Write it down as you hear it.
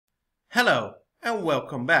Hello and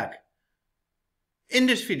welcome back. In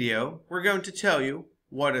this video we're going to tell you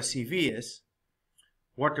what a CV is,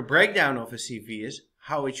 what the breakdown of a CV is,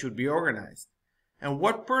 how it should be organized, and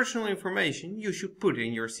what personal information you should put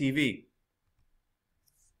in your CV.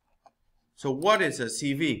 So what is a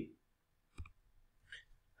CV?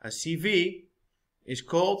 A CV is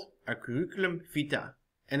called a curriculum vitae,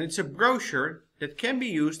 and it's a brochure that can be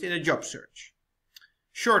used in a job search.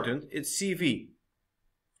 Shortened, it's CV.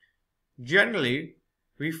 Generally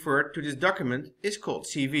referred to this document is called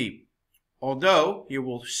CV, although you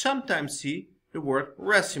will sometimes see the word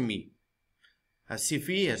resume. A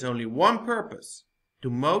CV has only one purpose: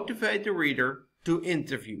 to motivate the reader to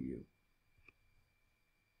interview you.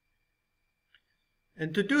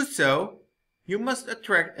 And to do so, you must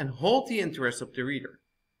attract and hold the interest of the reader,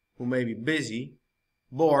 who may be busy,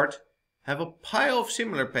 bored, have a pile of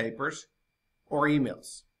similar papers or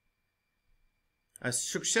emails. A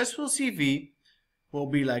successful CV will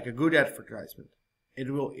be like a good advertisement.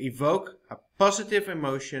 It will evoke a positive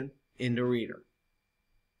emotion in the reader.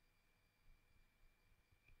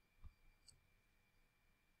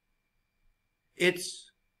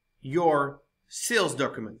 It's your sales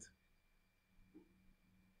document.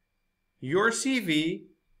 Your CV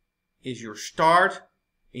is your start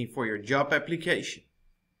for your job application.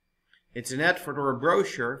 It's an advert or a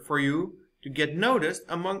brochure for you to get noticed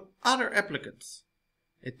among other applicants.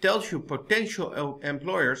 It tells you potential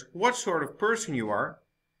employers what sort of person you are,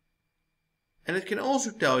 and it can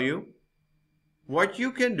also tell you what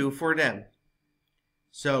you can do for them.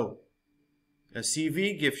 So, a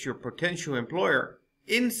CV gives your potential employer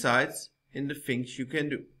insights in the things you can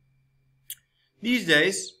do. These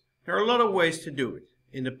days, there are a lot of ways to do it.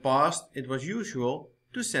 In the past, it was usual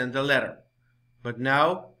to send a letter, but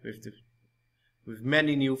now, with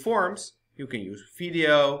many new forms, you can use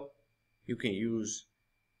video, you can use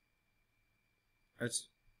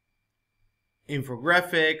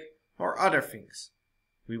infographic or other things.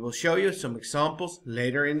 We will show you some examples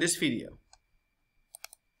later in this video.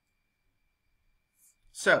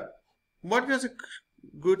 So, what does a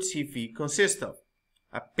good CV consist of?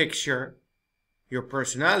 A picture, your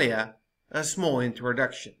personalia, a small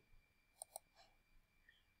introduction.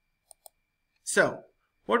 So,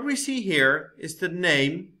 what we see here is the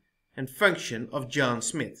name and function of John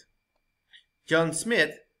Smith. John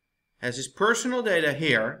Smith has his personal data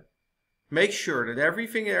here. Make sure that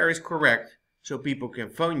everything there is correct so people can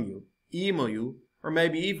phone you, email you, or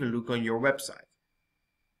maybe even look on your website.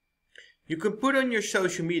 You can put on your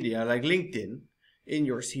social media like LinkedIn in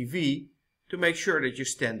your CV to make sure that you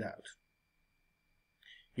stand out.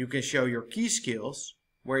 You can show your key skills,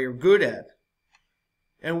 where you're good at,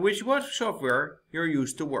 and what software you're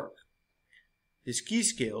used to work. This key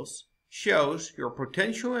skills shows your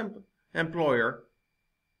potential employer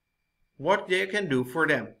what they can do for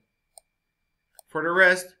them. For the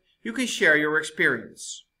rest, you can share your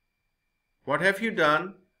experience. What have you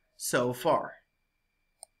done so far?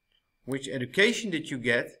 Which education did you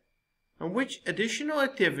get? And which additional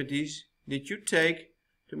activities did you take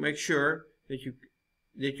to make sure that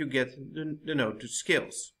you get the noted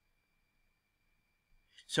skills?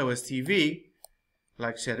 So a CV,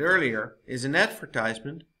 like said earlier, is an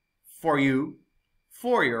advertisement for you,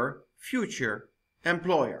 for your future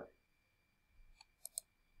employer.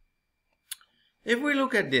 If we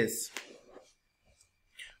look at this,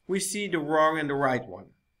 we see the wrong and the right one.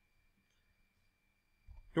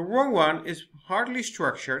 The wrong one is hardly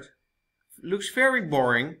structured, looks very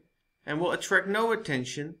boring, and will attract no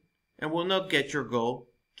attention and will not get your goal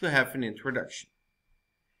to have an introduction.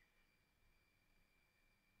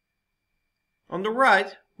 On the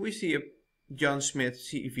right, we see a John Smith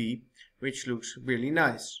CV, which looks really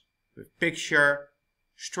nice, with picture,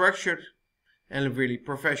 structured, and really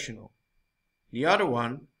professional. The other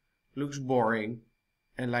one looks boring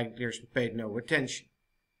and like there's paid no attention.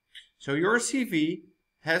 So your CV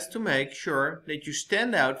has to make sure that you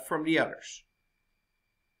stand out from the others.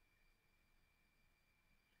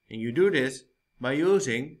 And you do this by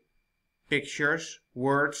using pictures,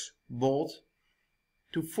 words, bold,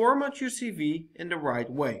 to format your CV in the right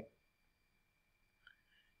way.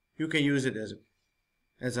 You can use it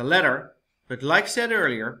as a letter, but like said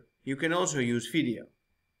earlier, you can also use video.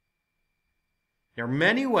 There are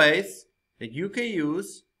many ways that you can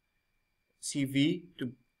use CV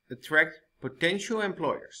to attract potential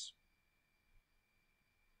employers.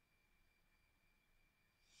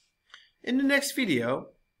 In the next video,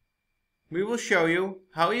 we will show you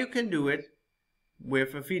how you can do it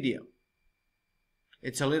with a video.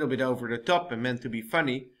 It's a little bit over the top and meant to be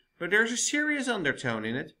funny, but there's a serious undertone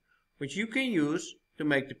in it, which you can use to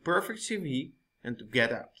make the perfect CV and to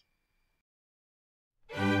get out.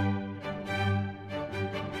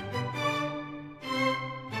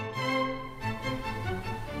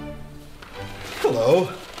 Hello.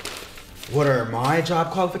 What are my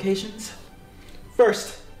job qualifications?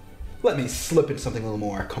 First, let me slip into something a little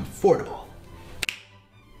more comfortable.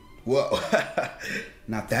 Whoa,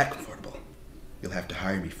 not that comfortable. You'll have to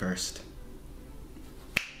hire me first.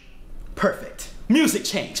 Perfect. Music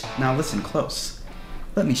change. Now listen close.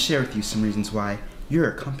 Let me share with you some reasons why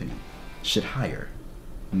your company should hire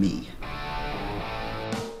me.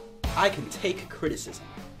 I can take criticism.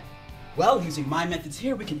 Well, using my methods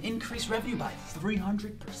here, we can increase revenue by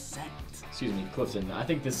 300%. Excuse me, Clifton, I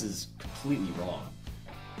think this is completely wrong.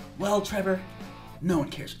 Well, Trevor, no one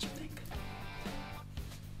cares what you think.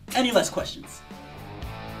 Any less questions?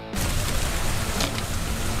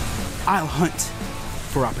 I'll hunt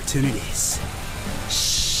for opportunities.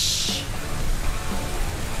 Shh.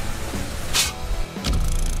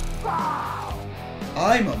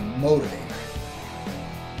 I'm a motivator.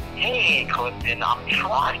 Hey, Clifton, I'm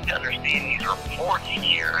trying to understand these reports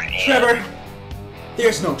here. And... Trevor,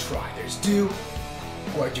 there's no try. There's do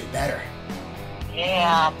or do better.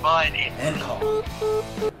 Yeah, but it's... End call.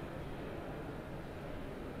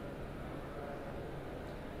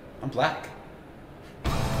 I'm black.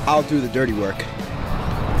 I'll do the dirty work.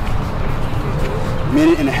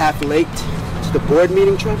 Minute and a half late to the board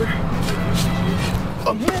meeting, Trevor.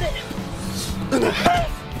 A minute and a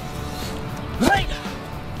half late.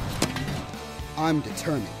 I'm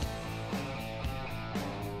determined.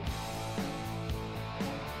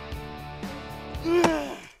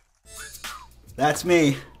 That's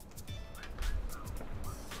me.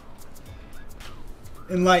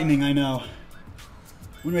 Enlightening, I know.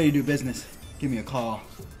 When ready to do business, give me a call.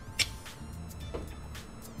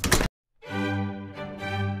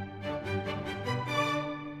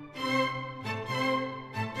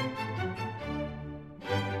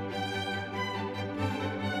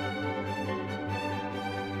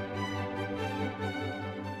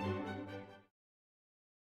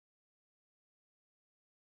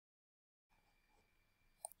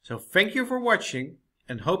 So thank you for watching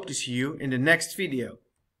and hope to see you in the next video.